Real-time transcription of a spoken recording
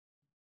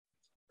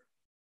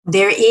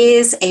There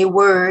is a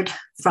word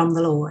from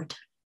the Lord.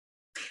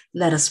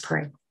 Let us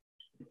pray.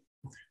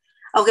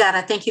 Oh God,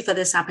 I thank you for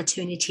this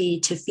opportunity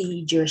to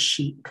feed your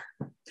sheep.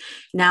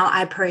 Now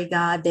I pray,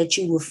 God, that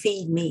you will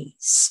feed me,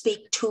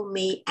 speak to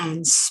me,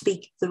 and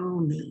speak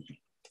through me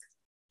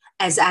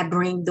as I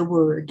bring the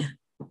word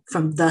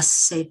from thus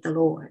saith the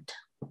Lord.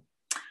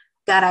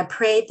 God, I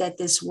pray that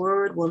this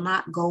word will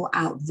not go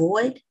out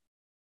void,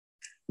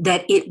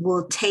 that it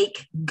will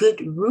take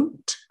good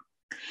root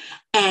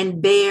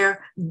and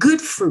bear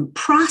good fruit,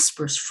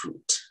 prosperous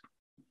fruit,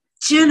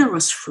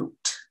 generous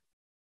fruit,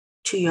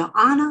 to your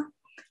honor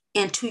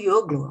and to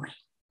your glory.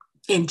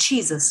 In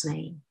Jesus'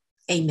 name,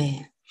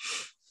 amen.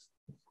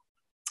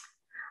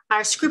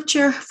 Our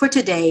scripture for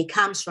today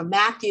comes from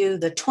Matthew,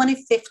 the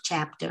 25th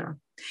chapter,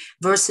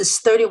 verses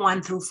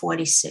 31 through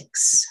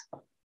 46.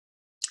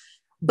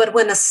 But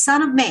when the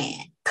Son of Man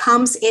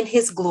comes in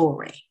his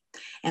glory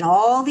and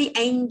all the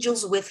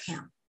angels with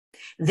him,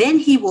 then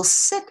he will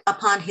sit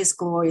upon his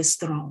glorious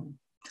throne.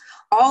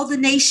 All the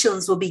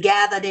nations will be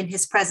gathered in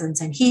his presence,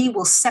 and he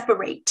will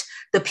separate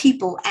the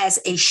people as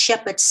a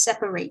shepherd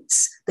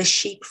separates the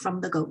sheep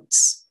from the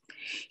goats.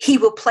 He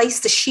will place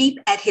the sheep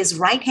at his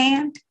right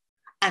hand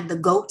and the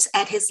goats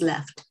at his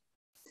left.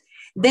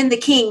 Then the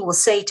king will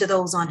say to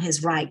those on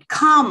his right,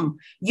 "Come,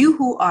 you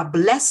who are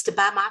blessed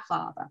by my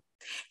Father,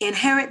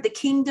 inherit the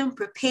kingdom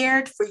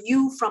prepared for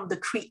you from the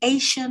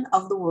creation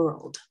of the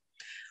world.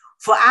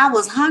 For I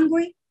was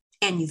hungry,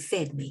 and you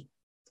fed me.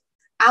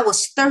 I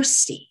was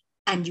thirsty,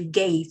 and you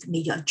gave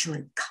me a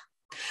drink.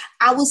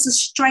 I was a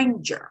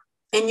stranger,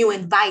 and you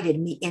invited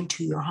me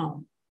into your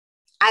home.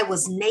 I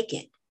was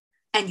naked,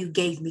 and you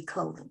gave me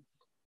clothing.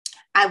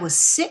 I was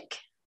sick,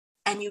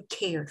 and you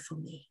cared for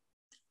me.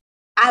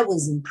 I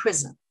was in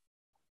prison,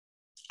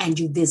 and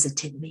you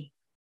visited me."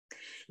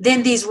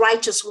 Then these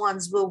righteous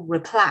ones will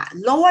reply,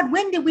 "Lord,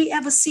 when did we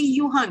ever see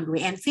you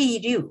hungry and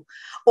feed you,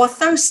 or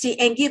thirsty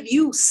and give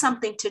you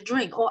something to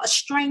drink, or a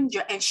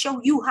stranger and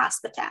show you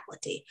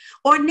hospitality,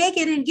 or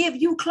naked and give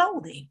you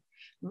clothing?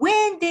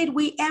 When did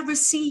we ever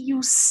see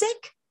you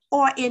sick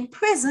or in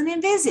prison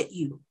and visit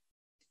you?"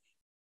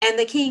 And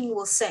the king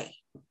will say,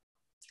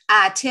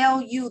 "I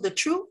tell you the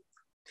truth,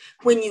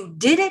 when you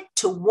did it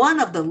to one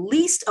of the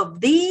least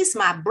of these,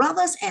 my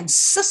brothers and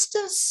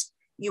sisters,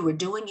 you were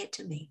doing it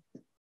to me."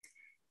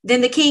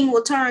 Then the king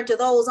will turn to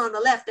those on the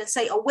left and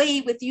say,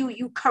 "Away with you,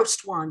 you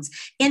cursed ones,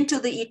 into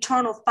the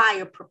eternal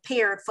fire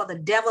prepared for the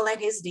devil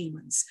and his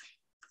demons.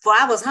 For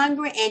I was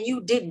hungry and you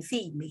didn't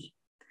feed me.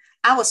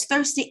 I was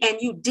thirsty and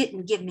you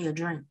didn't give me a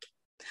drink.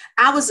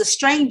 I was a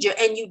stranger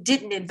and you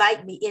didn't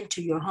invite me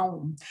into your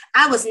home.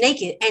 I was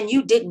naked and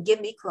you didn't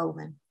give me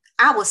clothing.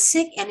 I was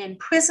sick and in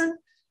prison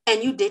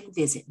and you didn't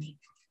visit me."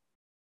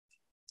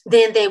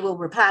 Then they will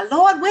reply,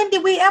 "Lord, when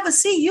did we ever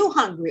see you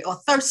hungry or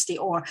thirsty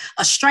or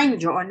a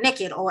stranger or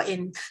naked or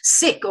in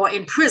sick or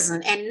in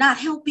prison and not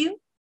help you?"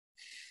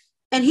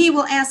 And he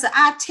will answer,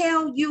 "I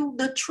tell you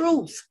the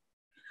truth.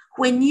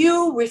 When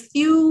you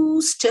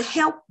refuse to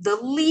help the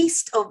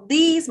least of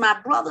these,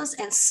 my brothers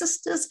and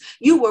sisters,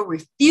 you were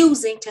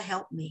refusing to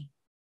help me."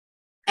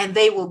 And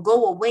they will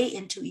go away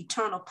into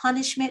eternal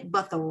punishment,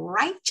 but the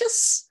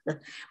righteous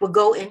will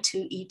go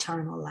into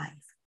eternal life.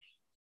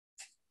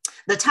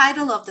 The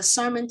title of the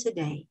sermon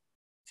today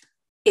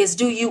is,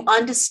 "Do You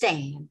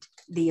Understand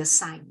the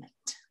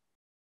Assignment?"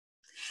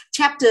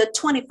 Chapter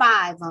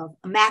 25 of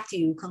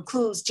Matthew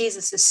concludes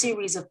Jesus'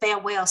 series of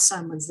farewell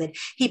sermons that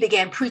he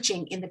began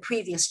preaching in the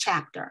previous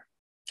chapter.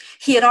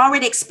 He had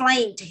already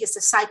explained to his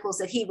disciples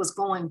that he was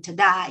going to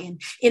die.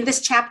 And in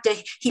this chapter,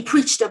 he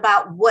preached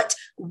about what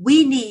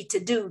we need to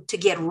do to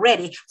get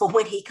ready for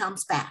when he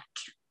comes back.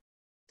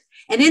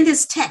 And in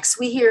this text,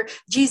 we hear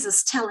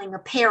Jesus telling a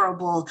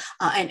parable,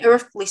 an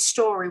earthly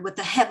story with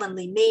a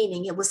heavenly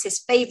meaning. It was his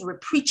favorite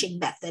preaching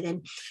method,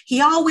 and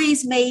he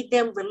always made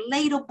them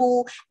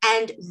relatable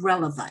and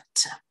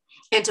relevant.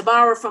 And to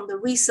borrow from the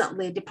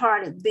recently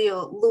departed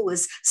Bill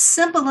Lewis,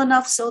 simple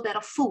enough so that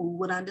a fool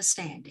would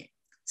understand it.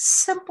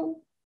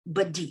 Simple,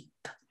 but deep.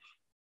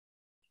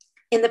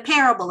 In the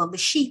parable of the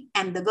sheep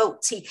and the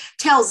goats, he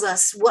tells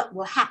us what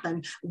will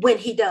happen when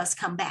he does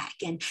come back.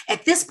 And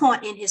at this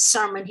point in his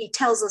sermon, he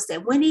tells us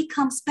that when he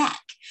comes back,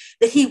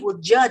 that he will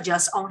judge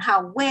us on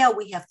how well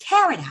we have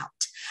carried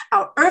out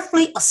our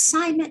earthly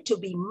assignment to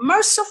be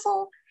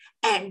merciful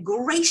and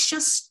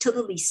gracious to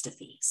the least of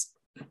these.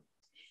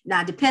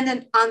 Now,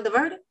 depending on the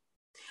verdict,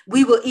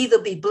 we will either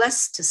be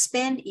blessed to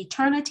spend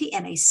eternity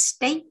in a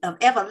state of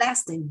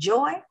everlasting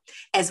joy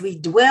as we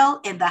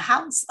dwell in the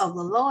house of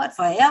the Lord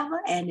forever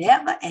and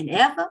ever and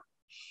ever,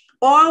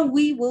 or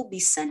we will be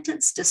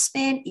sentenced to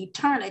spend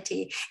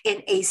eternity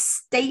in a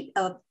state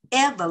of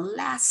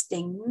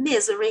everlasting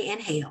misery in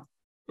hell.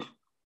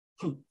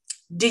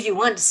 Do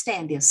you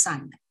understand the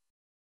assignment?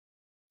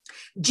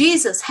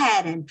 Jesus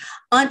had an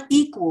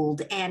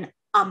unequaled and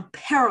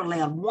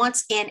unparalleled,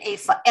 once in a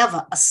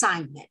forever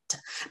assignment.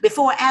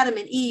 Before Adam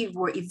and Eve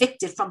were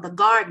evicted from the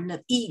Garden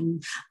of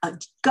Eden,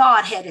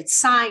 God had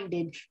assigned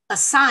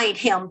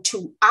him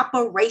to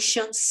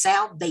Operation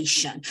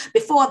Salvation.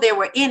 Before there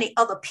were any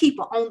other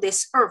people on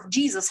this earth,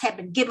 Jesus had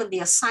been given the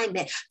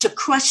assignment to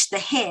crush the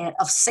head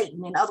of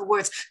Satan. In other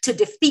words, to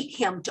defeat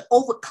him, to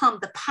overcome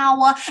the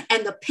power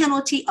and the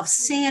penalty of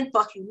sin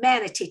for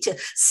humanity, to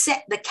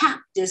set the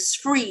captives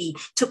free,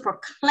 to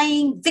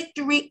proclaim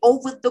victory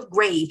over the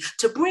grave,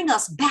 to bring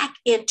us back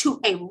into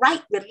a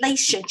right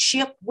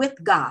relationship with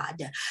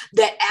God.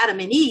 That Adam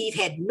and Eve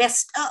had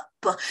messed up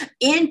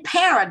in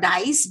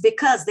paradise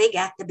because they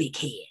got the big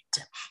head.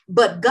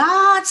 But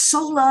God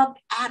so loved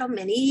Adam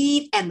and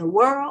Eve and the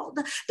world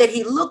that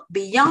he looked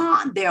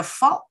beyond their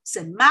faults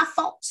and my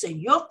faults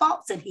and your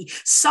faults, and he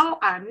saw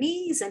our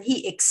needs, and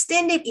he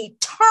extended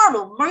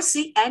eternal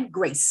mercy and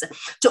grace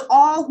to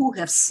all who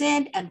have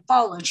sinned and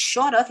fallen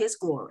short of his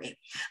glory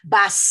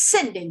by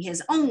sending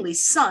his only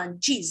son,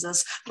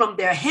 Jesus, from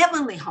their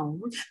heavenly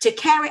home to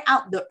carry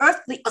out the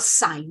earthly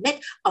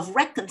assignment of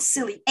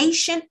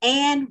reconciliation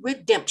and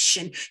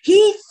redemption.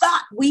 He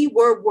thought we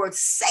were worth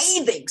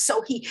saving,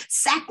 so he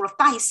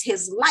sacrificed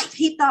his life.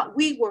 He thought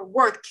we were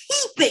worth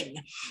keeping,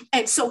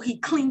 and so he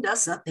cleaned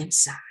us up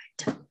inside.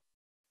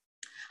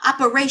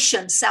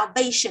 Operation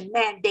Salvation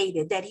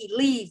mandated that he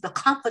leave the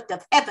comfort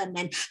of heaven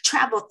and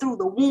travel through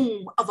the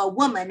womb of a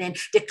woman and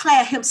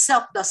declare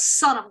himself the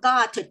Son of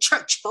God to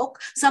church folk,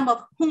 some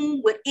of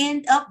whom would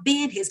end up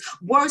being his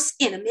worst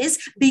enemies,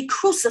 be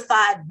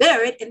crucified,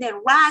 buried, and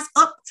then rise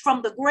up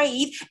from the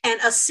grave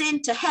and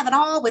ascend to heaven,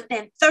 all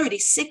within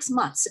 36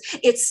 months.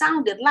 It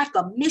sounded like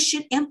a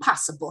mission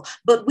impossible,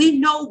 but we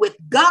know with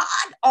God,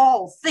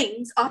 all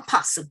things are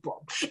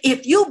possible.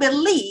 If you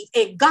believe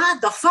in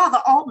God, the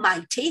Father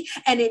Almighty,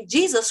 and in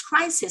Jesus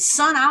Christ, his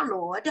son, our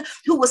Lord,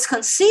 who was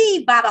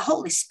conceived by the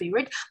Holy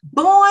Spirit,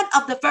 born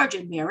of the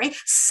Virgin Mary,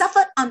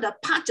 suffered under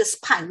Pontius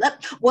Pilate,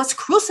 was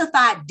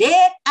crucified,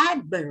 dead,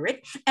 and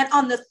buried, and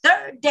on the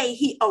third day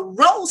he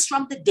arose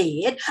from the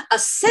dead,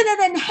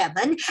 ascended in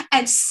heaven,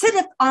 and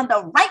sitteth on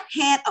the right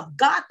hand of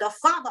God the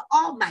Father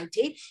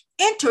Almighty,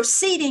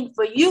 interceding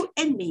for you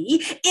and me.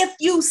 If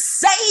you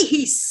say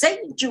he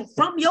saved you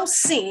from your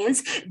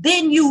sins,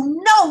 then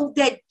you know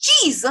that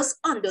Jesus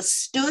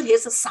understood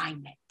his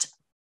assignment.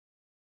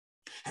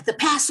 At the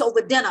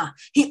Passover dinner,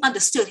 he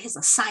understood his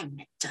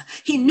assignment.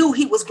 He knew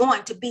he was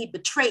going to be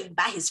betrayed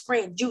by his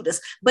friend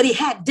Judas, but he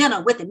had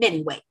dinner with him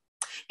anyway.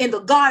 In the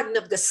Garden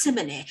of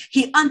Gethsemane,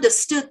 he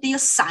understood the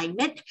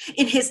assignment.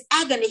 In his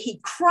agony, he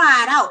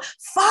cried out,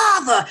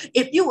 Father,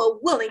 if you are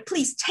willing,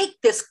 please take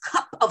this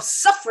cup of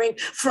suffering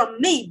from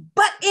me.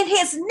 But in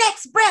his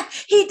next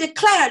breath, he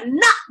declared,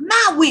 not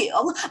my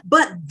will,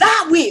 but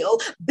thy will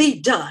be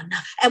done.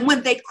 And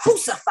when they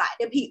crucified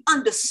him, he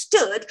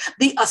understood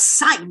the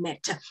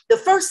assignment. The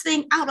first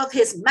thing out of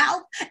his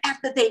mouth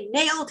after they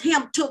nailed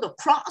him to the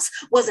cross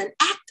was an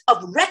act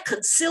of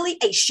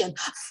reconciliation.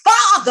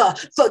 Father,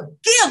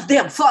 forgive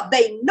them, for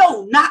they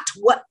know not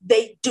what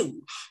they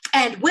do.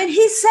 And when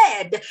he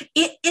said,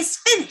 it is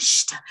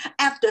finished,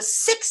 after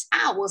 6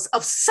 hours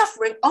of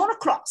suffering on a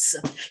cross,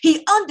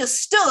 he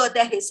understood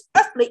that his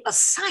earthly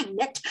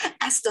assignment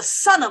as the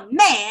Son of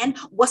Man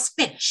was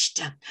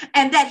finished,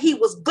 and that he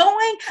was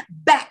going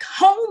back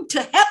home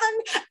to heaven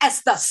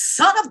as the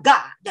Son of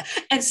God.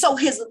 And so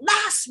his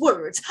last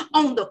words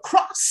on the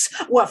cross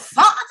were,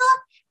 Father,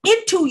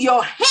 into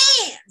your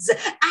hands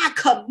I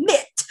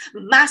commit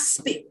my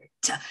spirit.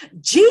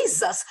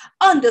 Jesus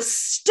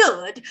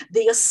understood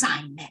the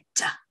assignment.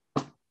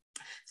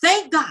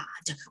 Thank God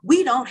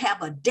we don't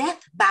have a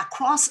death by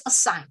cross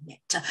assignment.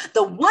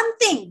 The one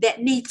thing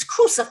that needs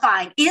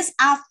crucifying is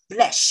our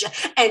flesh.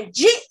 And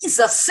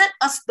Jesus sent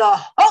us the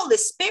Holy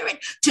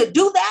Spirit to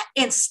do that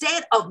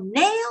instead of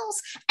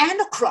nails and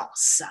a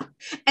cross.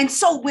 And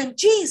so when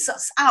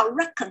Jesus, our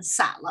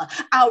reconciler,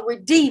 our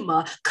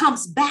redeemer,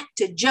 comes back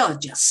to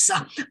judge us,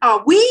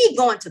 are we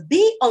going to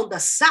be on the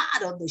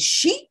side of the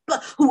sheep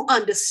who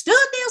understood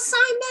the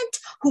assignment,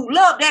 who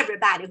loved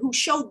everybody, who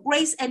showed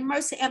grace and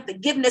mercy and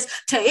forgiveness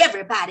to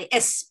everybody,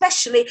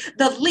 especially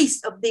the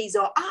least of these?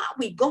 Or are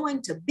we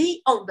going to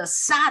be on the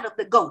side of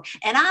the goat?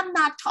 And I'm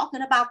not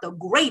talking about the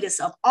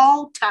greatest of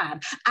all time.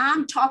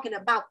 I'm talking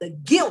about the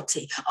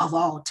guilty of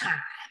all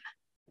time.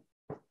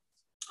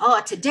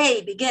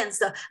 Today begins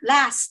the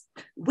last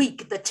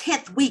week, the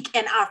 10th week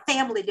in our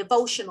family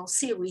devotional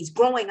series,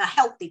 Growing a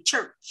Healthy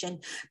Church.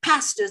 And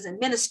pastors and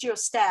ministerial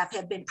staff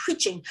have been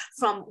preaching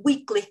from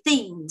weekly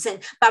themes. And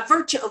by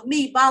virtue of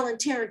me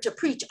volunteering to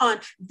preach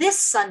on this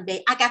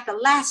Sunday, I got the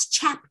last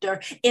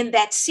chapter in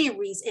that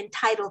series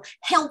entitled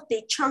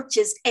Healthy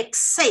Churches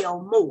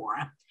Excel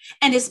More.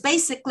 And it's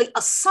basically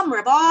a summary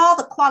of all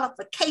the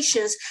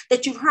qualifications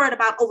that you've heard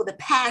about over the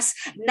past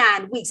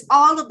 9 weeks,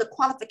 all of the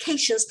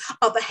qualifications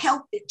of a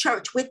healthy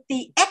church, with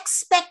the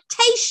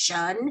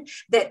expectation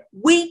that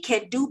we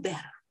can do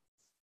better.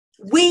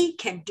 We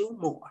can do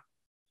more.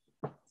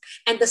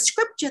 And the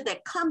scripture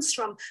that comes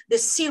from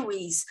this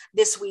series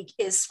this week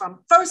is from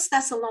 1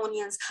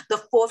 Thessalonians,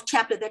 the 4th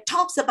chapter, that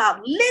talks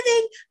about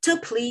living to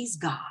please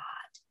God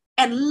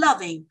and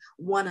loving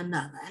one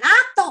another. And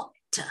I thought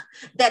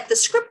that the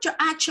scripture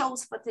I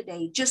chose for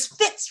today just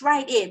fits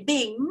right in.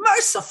 Being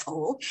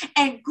merciful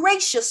and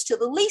gracious to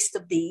the least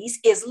of these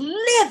is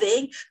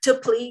living to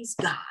please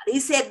God.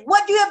 He said,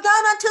 what you have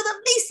done unto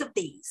the least of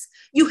these,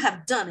 you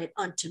have done it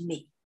unto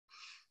me.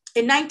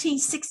 In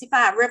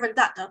 1965, Reverend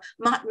Dr.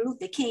 Martin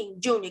Luther King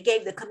Jr.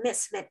 gave the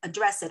commencement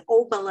address at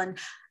Oberlin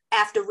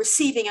after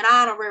receiving an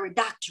honorary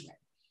doctorate.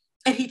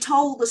 And he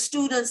told the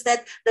students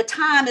that the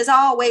time is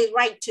always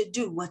right to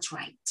do what's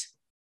right.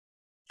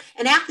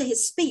 And after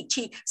his speech,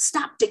 he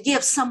stopped to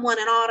give someone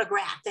an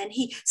autograph, and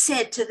he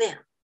said to them,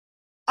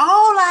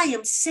 all I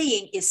am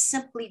saying is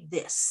simply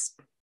this.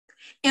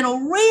 In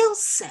a real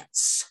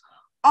sense,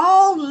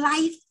 all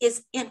life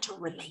is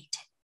interrelated.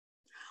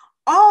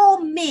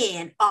 All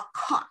men are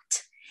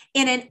caught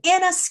in an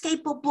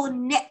inescapable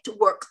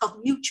network of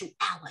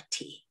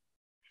mutuality,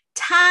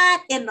 tied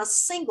in a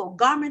single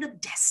garment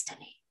of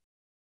destiny.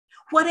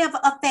 Whatever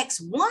affects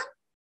one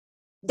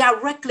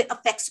directly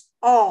affects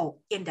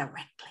all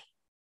indirectly.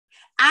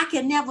 I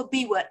can never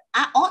be what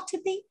I ought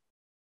to be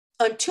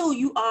until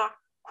you are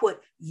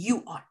what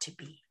you ought to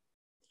be.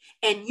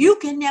 And you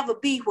can never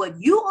be what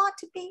you ought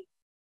to be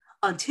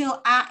until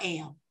I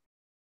am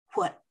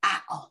what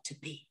I ought to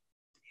be.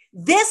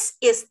 This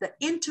is the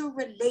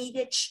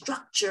interrelated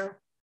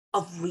structure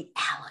of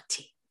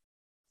reality.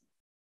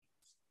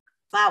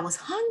 If I was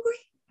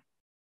hungry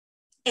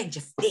and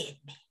you fed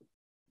me,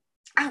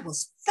 I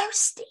was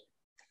thirsty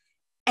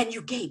and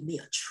you gave me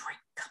a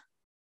drink.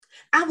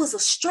 I was a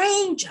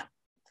stranger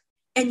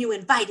and you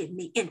invited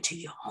me into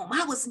your home.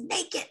 I was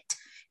naked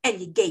and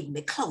you gave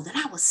me clothing.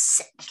 I was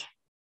sick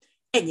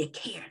and you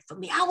cared for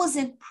me. I was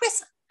in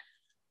prison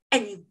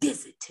and you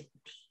visited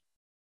me.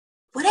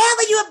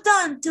 Whatever you have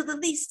done to the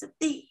least of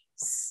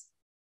these,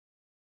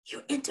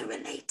 you're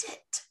interrelated.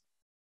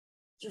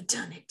 You've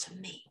done it to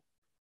me.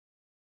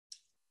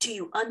 Do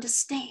you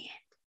understand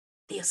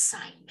the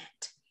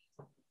assignment?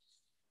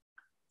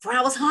 For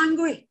I was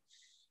hungry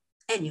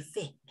and you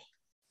fed me.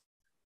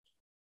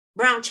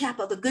 Brown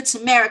Chapel, the Good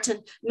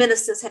Samaritan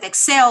ministers have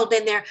excelled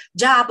in their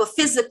job of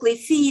physically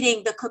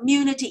feeding the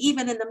community,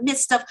 even in the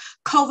midst of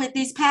COVID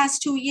these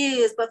past 2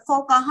 years. But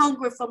folk are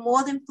hungry for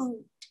more than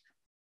food.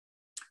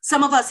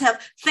 Some of us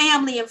have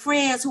family and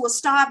friends who are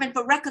starving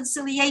for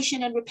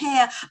reconciliation and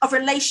repair of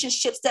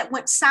relationships that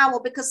went sour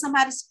because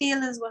somebody's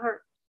feelings were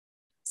hurt.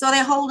 So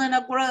they're holding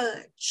a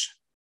grudge.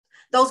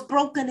 Those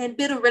broken and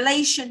bitter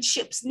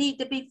relationships need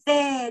to be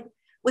fed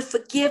with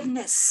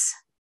forgiveness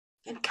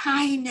and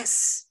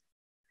kindness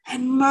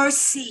and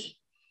mercy.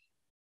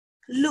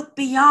 Look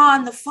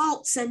beyond the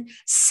faults and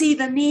see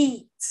the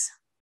needs.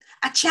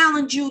 I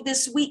challenge you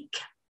this week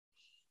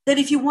that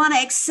if you want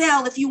to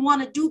excel, if you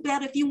want to do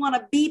better, if you want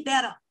to be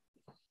better,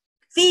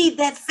 feed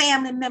that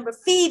family member,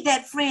 feed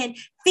that friend,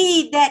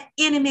 feed that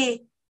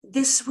enemy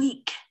this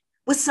week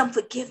with some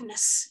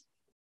forgiveness.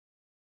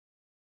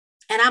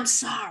 And I'm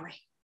sorry.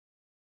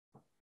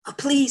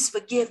 Please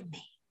forgive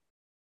me.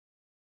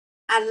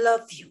 I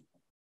love you.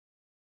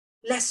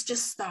 Let's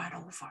just start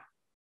over.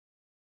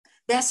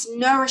 That's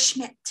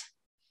nourishment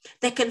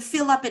that can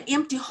fill up an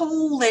empty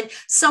hole in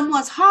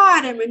someone's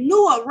heart and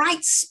renew a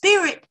right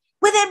spirit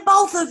within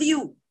both of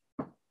you,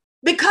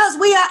 because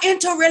we are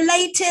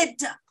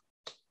interrelated.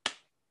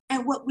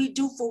 And what we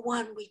do for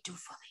one, we do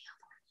for the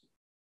other.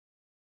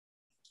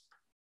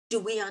 Do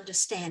we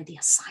understand the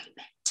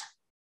assignment?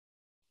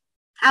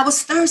 I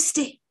was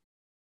thirsty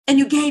and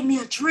you gave me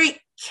a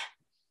drink.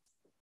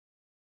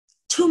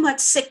 Too much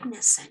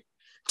sickness and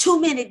too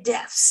many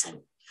deaths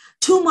and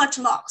too much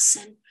loss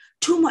and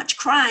too much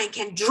crying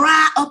can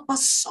dry up a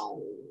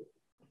soul.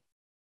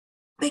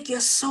 Make your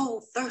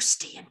soul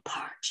thirsty and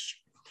parched.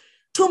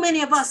 Too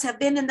many of us have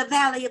been in the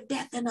valley of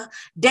death, in a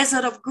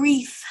desert of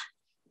grief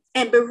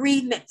and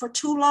bereavement for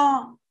too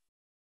long.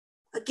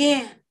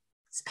 Again,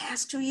 this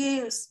past 2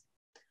 years,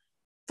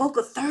 folk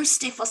are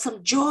thirsty for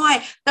some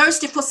joy,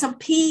 thirsty for some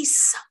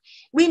peace.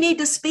 We need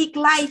to speak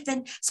life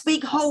and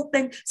speak hope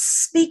and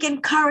speak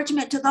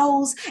encouragement to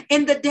those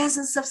in the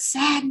deserts of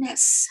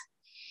sadness.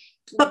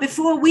 But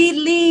before we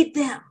lead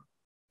them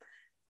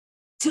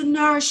to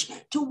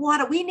nourishment, to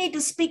water, we need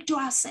to speak to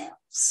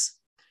ourselves,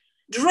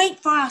 drink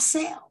for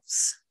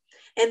ourselves.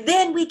 And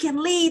then we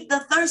can lead the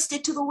thirsty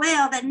to the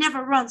well that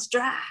never runs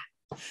dry,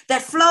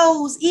 that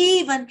flows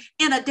even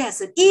in a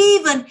desert,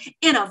 even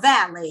in a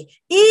valley,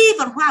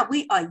 even while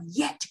we are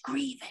yet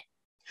grieving.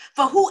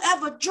 For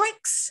whoever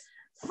drinks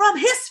from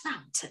his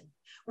fountain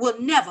will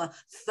never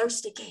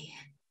thirst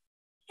again.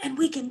 And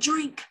we can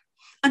drink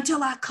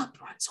until our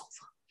cup runs over.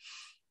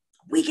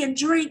 We can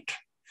drink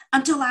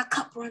until our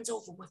cup runs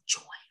over with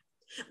joy.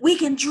 We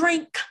can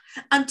drink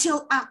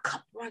until our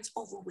cup runs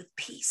over with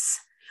peace.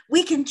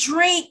 We can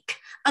drink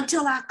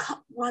until our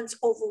cup runs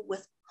over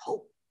with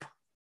hope.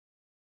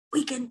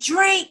 We can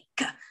drink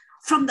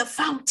from the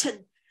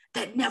fountain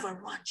that never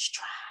runs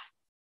dry.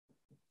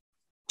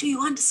 Do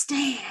you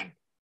understand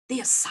the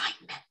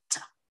assignment.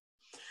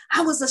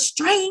 I was a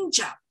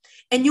stranger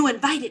and you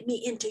invited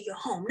me into your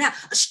home. Now,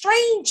 a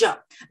stranger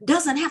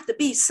doesn't have to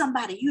be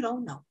somebody you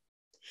don't know.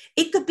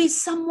 It could be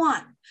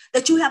someone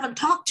that you haven't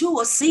talked to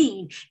or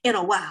seen in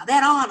a while,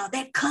 that aunt or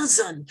that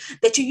cousin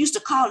that you used to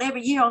call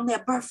every year on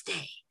their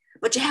birthday,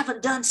 but you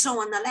haven't done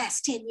so in the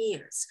last 10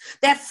 years.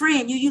 That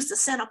friend you used to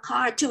send a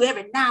card to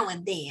every now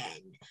and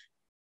then.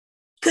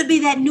 Could be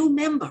that new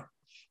member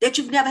that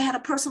you've never had a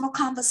personal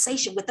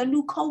conversation with, a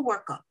new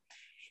coworker.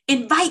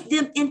 Invite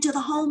them into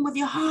the home of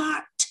your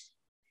heart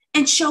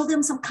and show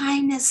them some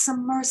kindness,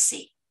 some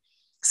mercy,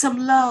 some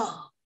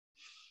love.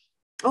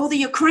 Oh, the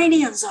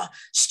Ukrainians are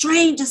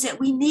strangers that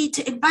we need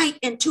to invite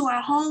into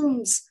our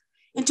homes,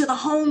 into the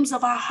homes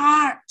of our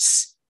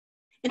hearts,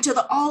 into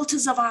the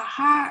altars of our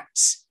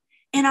hearts,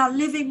 in our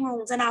living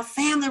rooms, in our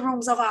family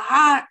rooms of our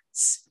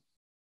hearts.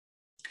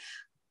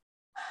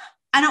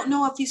 I don't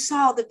know if you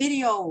saw the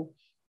video,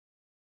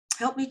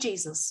 help me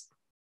Jesus,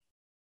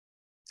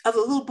 of a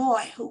little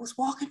boy who was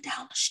walking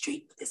down the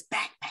street with his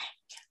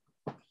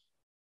backpack.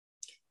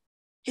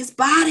 His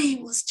body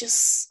was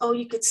just, oh,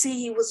 you could see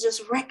he was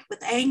just wrecked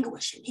with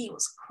anguish and he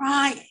was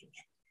crying,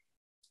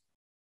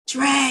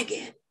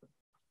 dragging.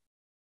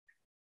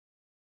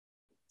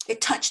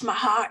 It touched my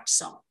heart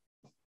so.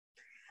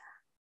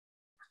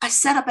 I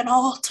set up an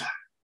altar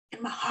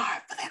in my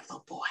heart for that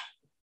little boy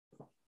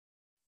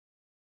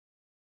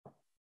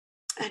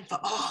and for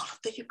all of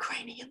the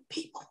Ukrainian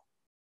people.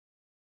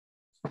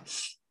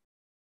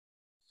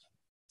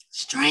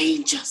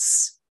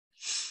 Strangers,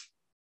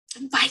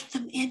 invite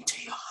them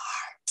into your heart.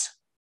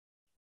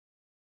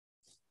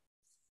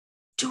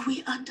 Do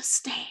we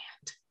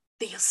understand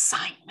the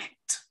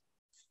assignment?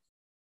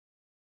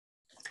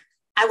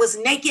 I was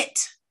naked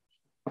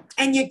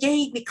and you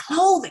gave me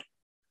clothing.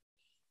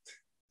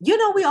 You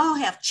know, we all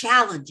have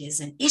challenges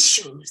and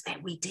issues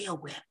that we deal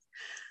with.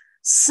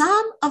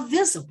 Some are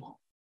visible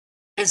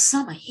and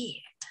some are hid.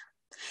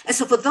 And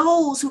so for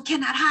those who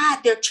cannot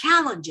hide their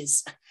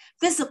challenges,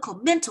 physical,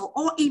 mental,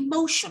 or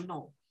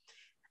emotional,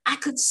 I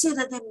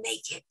consider them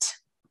naked.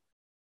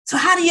 So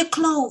how do you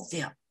clothe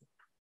them?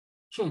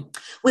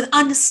 With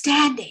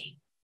understanding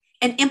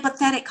and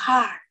empathetic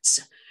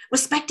hearts,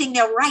 respecting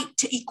their right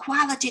to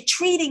equality,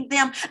 treating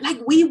them like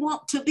we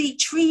want to be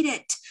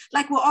treated,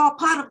 like we're all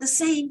part of the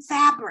same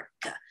fabric,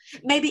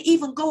 maybe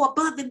even go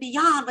above and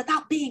beyond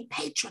without being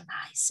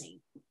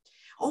patronizing.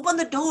 Open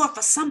the door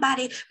for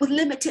somebody with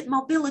limited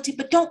mobility,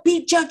 but don't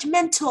be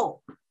judgmental.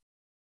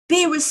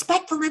 Be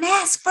respectful and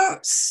ask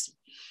first.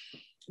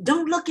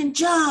 Don't look and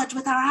judge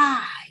with our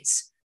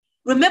eyes.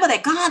 Remember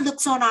that God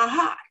looks on our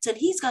hearts and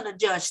he's going to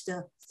judge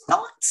the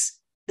thoughts,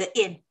 the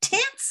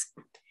intents,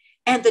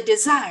 and the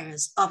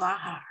desires of our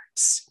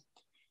hearts.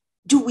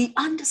 Do we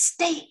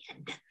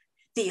understand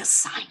the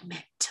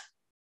assignment?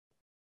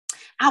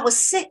 I was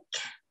sick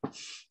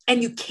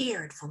and you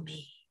cared for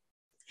me.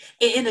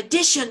 In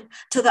addition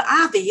to the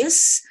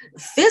obvious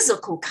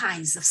physical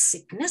kinds of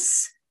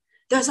sickness,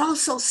 there's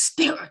also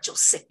spiritual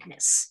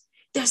sickness.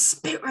 There's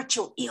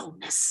spiritual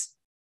illness,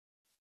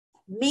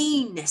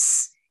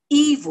 meanness,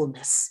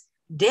 evilness,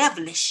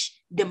 devilish,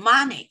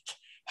 demonic,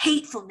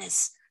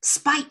 hatefulness,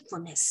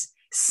 spitefulness,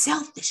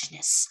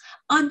 selfishness,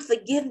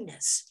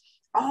 unforgiveness,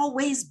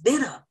 always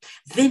bitter,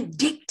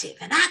 vindictive,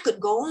 and I could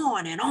go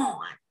on and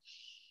on.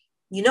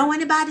 You know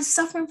anybody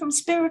suffering from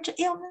spiritual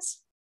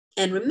illness?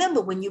 And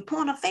remember, when you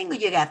point a finger,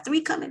 you got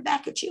 3 coming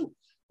back at you.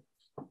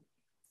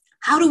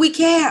 How do we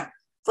care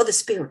for the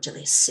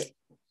spiritually sick?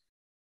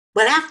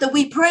 But after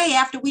we pray,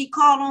 after we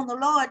call on the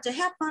Lord to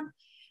help them,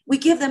 we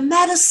give them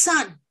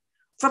medicine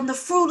from the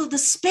fruit of the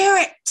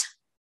Spirit.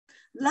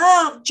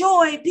 Love,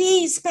 joy,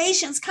 peace,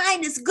 patience,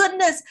 kindness,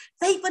 goodness,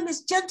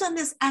 faithfulness,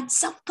 gentleness, and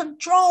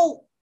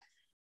self-control.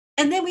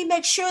 And then we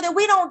make sure that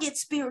we don't get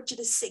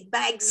spiritually sick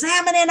by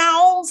examining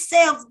our own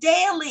selves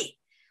daily,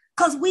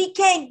 because we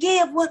can't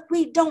give what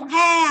we don't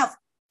have.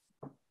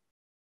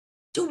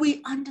 Do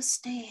we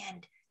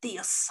understand the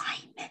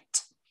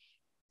assignment?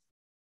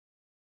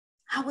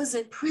 I was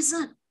in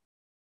prison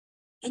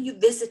and you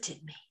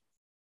visited me.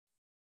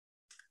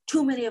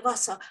 Too many of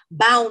us are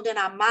bound in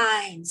our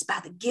minds by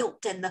the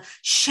guilt and the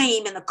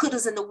shame and the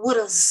couldas and the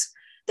wouldas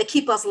that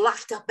keep us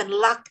locked up and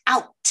locked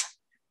out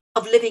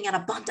of living an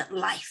abundant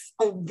life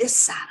on this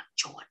side of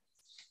Jordan.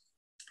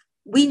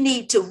 We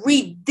need to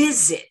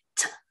revisit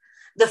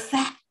the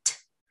fact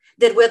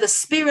that where the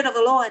Spirit of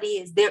the Lord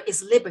is, there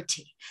is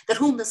liberty. That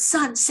whom the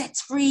Son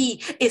sets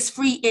free is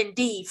free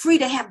indeed. Free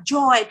to have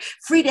joy,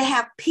 free to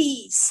have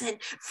peace,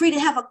 and free to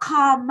have a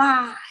calm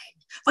mind.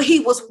 For he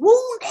was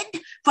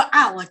wounded for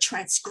our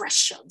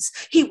transgressions.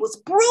 He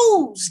was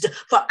bruised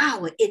for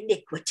our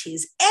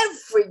iniquities.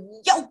 Every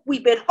yoke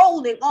we've been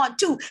holding on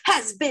to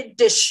has been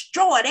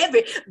destroyed.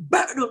 Every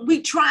burden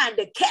we trying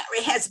to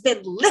carry has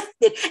been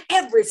lifted.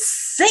 Every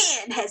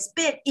sin has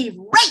been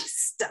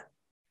erased.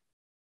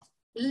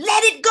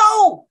 Let it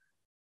go.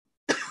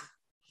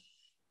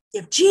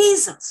 If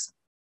Jesus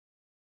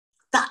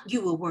thought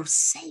you were worth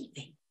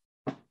saving,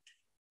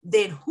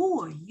 then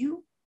who are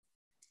you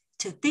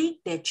to think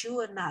that you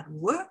are not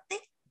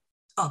worthy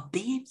of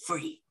being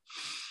free?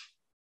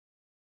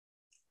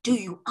 Do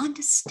you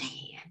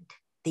understand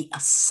the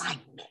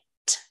assignment?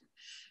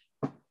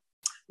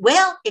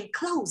 Well, in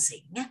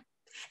closing,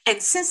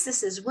 and since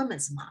this is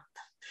Women's Month,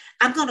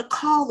 I'm going to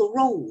call the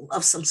roll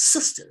of some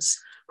sisters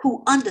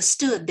who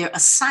understood their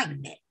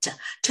assignment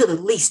to the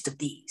least of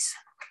these.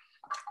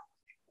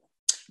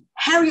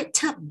 Harriet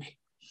Tubman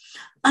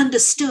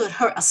understood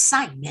her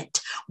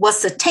assignment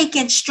was to take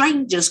in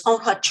strangers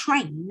on her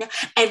train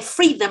and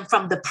free them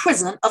from the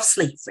prison of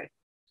slavery.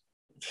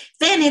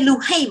 Fannie Lou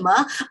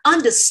Hamer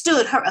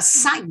understood her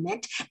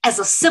assignment as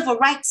a civil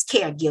rights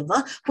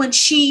caregiver when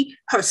she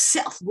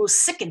herself grew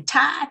sick and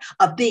tired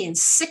of being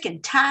sick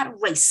and tired of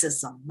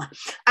racism.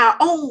 Our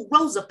own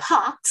Rosa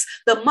Parks,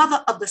 the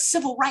mother of the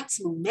civil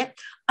rights movement,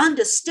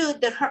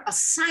 understood that her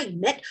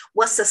assignment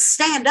was to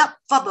stand up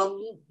for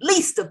the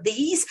least of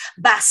these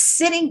by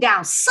sitting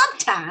down.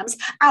 Sometimes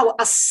our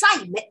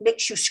assignment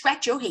makes you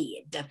scratch your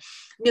head.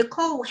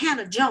 Nicole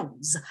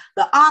Hannah-Jones,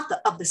 the author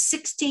of the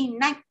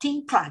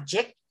 1619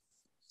 Project,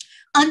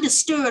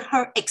 understood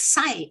her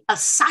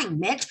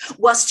assignment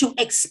was to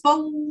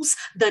expose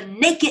the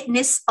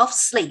nakedness of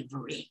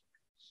slavery.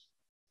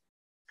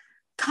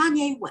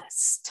 Kanye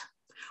West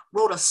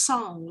wrote a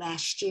song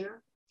last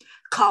year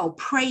called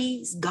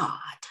Praise God.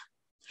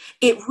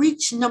 It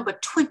reached number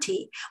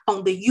 20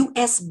 on the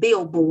US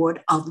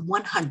Billboard of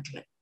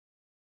 100.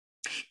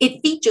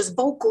 It features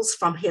vocals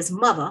from his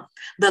mother,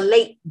 the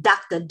late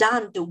Dr.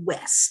 Donda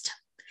West,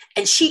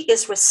 and she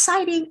is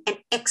reciting an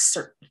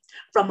excerpt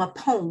from a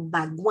poem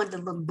by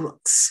Gwendolyn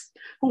Brooks,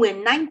 who in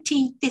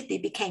 1950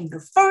 became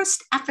the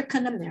first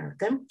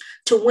African-American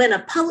to win a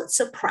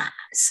Pulitzer Prize.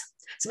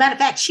 As a matter of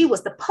fact, she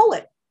was the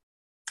poet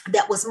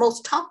that was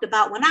most talked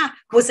about when I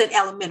was in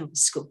elementary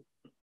school.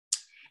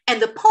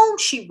 And the poem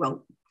she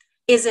wrote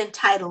is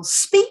entitled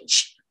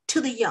Speech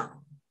to the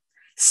Young,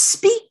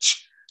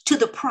 Speech to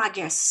the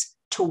Progress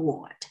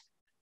Toward.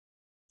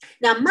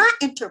 Now, my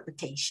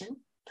interpretation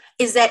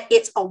is that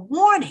it's a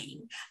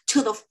warning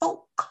to the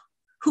folk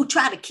who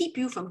try to keep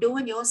you from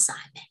doing your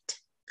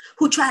assignment,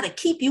 who try to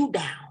keep you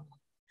down,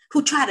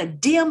 who try to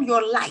dim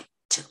your light,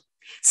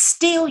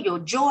 steal your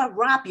joy,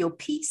 rob your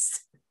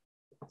peace.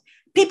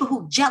 People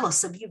who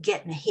jealous of you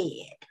getting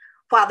ahead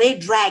while they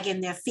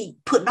dragging their feet,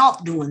 putting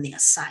off doing the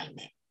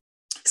assignment,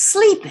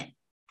 sleeping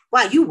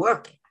while you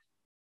working.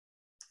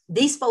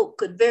 These folk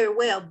could very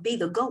well be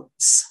the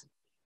goats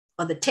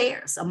or the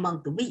tares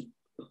among the wheat.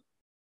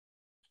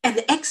 And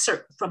the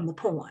excerpt from the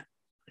poem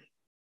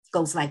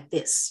goes like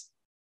this.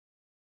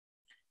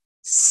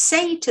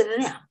 Say to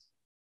them,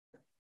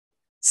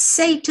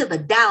 say to the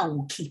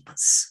down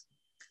keepers,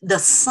 the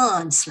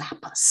sun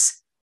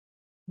slappers,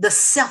 the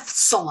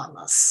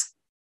self-soilers,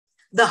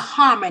 the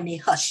harmony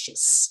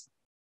hushers.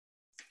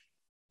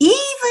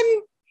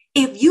 Even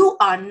if you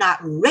are not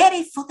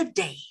ready for the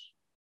day,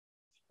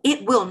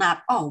 it will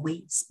not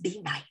always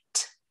be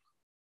night.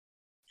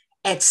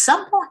 At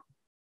some point,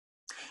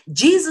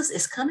 Jesus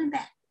is coming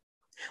back.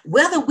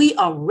 Whether we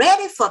are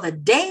ready for the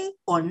day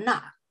or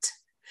not,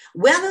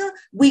 whether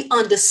we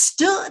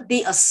understood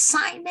the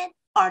assignment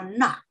or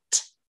not.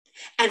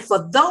 And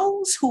for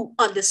those who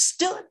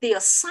understood the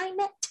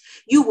assignment,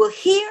 you will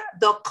hear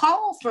the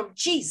call from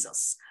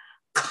Jesus.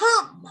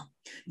 Come,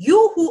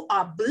 you who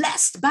are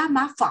blessed by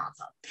my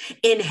Father,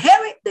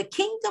 inherit the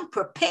kingdom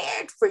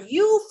prepared for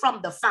you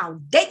from the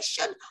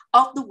foundation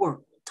of the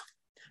world.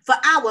 For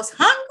I was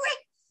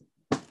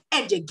hungry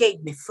and you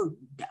gave me food.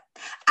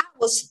 I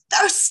was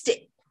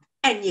thirsty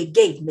and you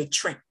gave me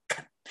drink.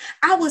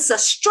 I was a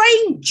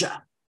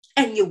stranger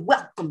and you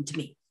welcomed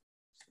me.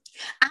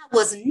 I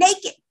was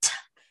naked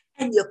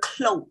and you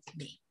clothed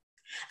me.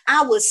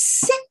 I was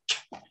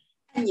sick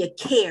and you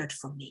cared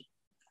for me.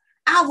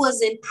 I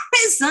was in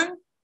prison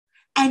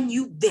and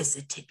you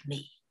visited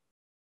me.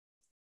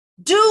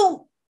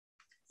 Do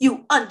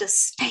you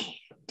understand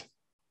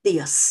the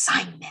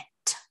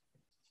assignment?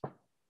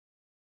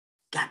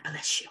 God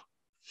bless you.